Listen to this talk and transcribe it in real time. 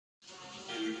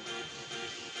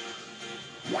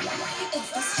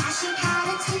If this trashy had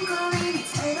a twinkle in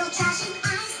its little trashy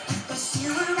eyes, if the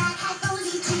sewer rat had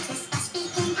rosy cheeks, this must be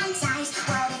in size.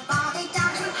 What if all the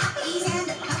dogs were puppies and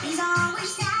the puppies all were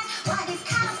sad? What if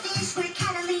cuttlefish were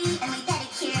cuddly and we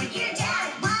pedicured your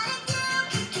dad? What if you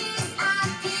could kiss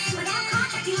a pig without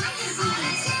contract you like to see? All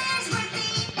the chairs were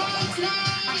big baked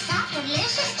made of soft,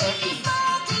 delicious chicken.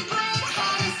 Salty bread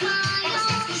had a smile. It was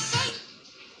fifty shaped.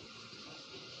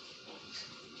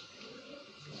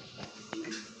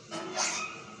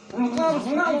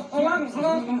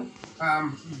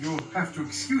 You'll have to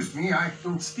excuse me. I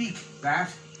don't speak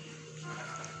that.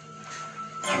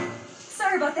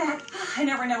 Sorry about that. I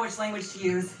never know which language to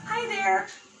use. Hi there.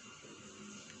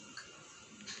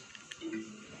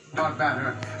 Not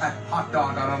matter. A hot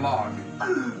dog on a log.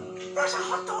 There's a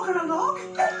hot dog on a log?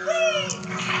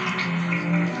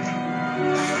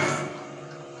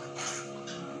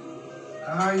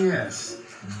 Ah, yes.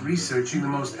 Researching the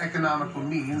most economical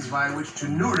means by which to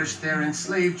nourish their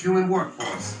enslaved human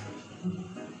workforce.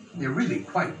 They're really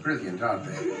quite brilliant, aren't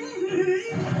they?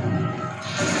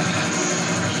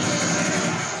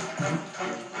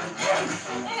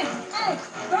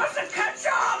 That's a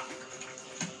ketchup!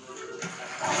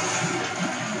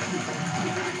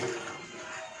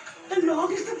 The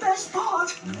log is the best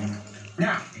part.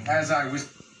 Now, as I was...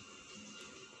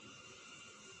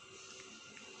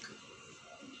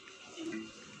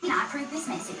 I approve this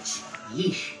message.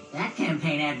 Yeesh, that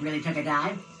campaign ad really took a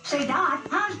dive. Say, Dot,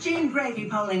 how's Jean Gravy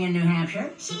polling in New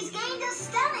Hampshire? She's gained a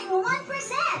stunning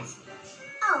 1%.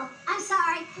 Oh, I'm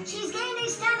sorry. She's gained a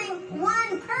stunning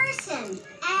 1%.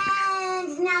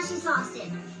 And now she's lost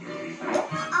it.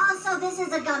 Also, this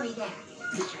is a gummy bear.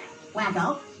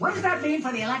 Wacko, what does that mean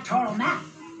for the electoral map?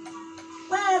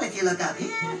 Well, if you look up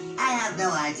here, I have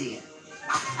no idea.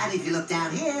 And if you look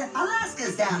down here,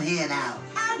 Alaska's down here now.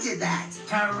 How did that?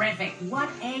 Terrific. What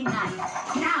a night.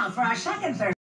 Now, for our second Thursday.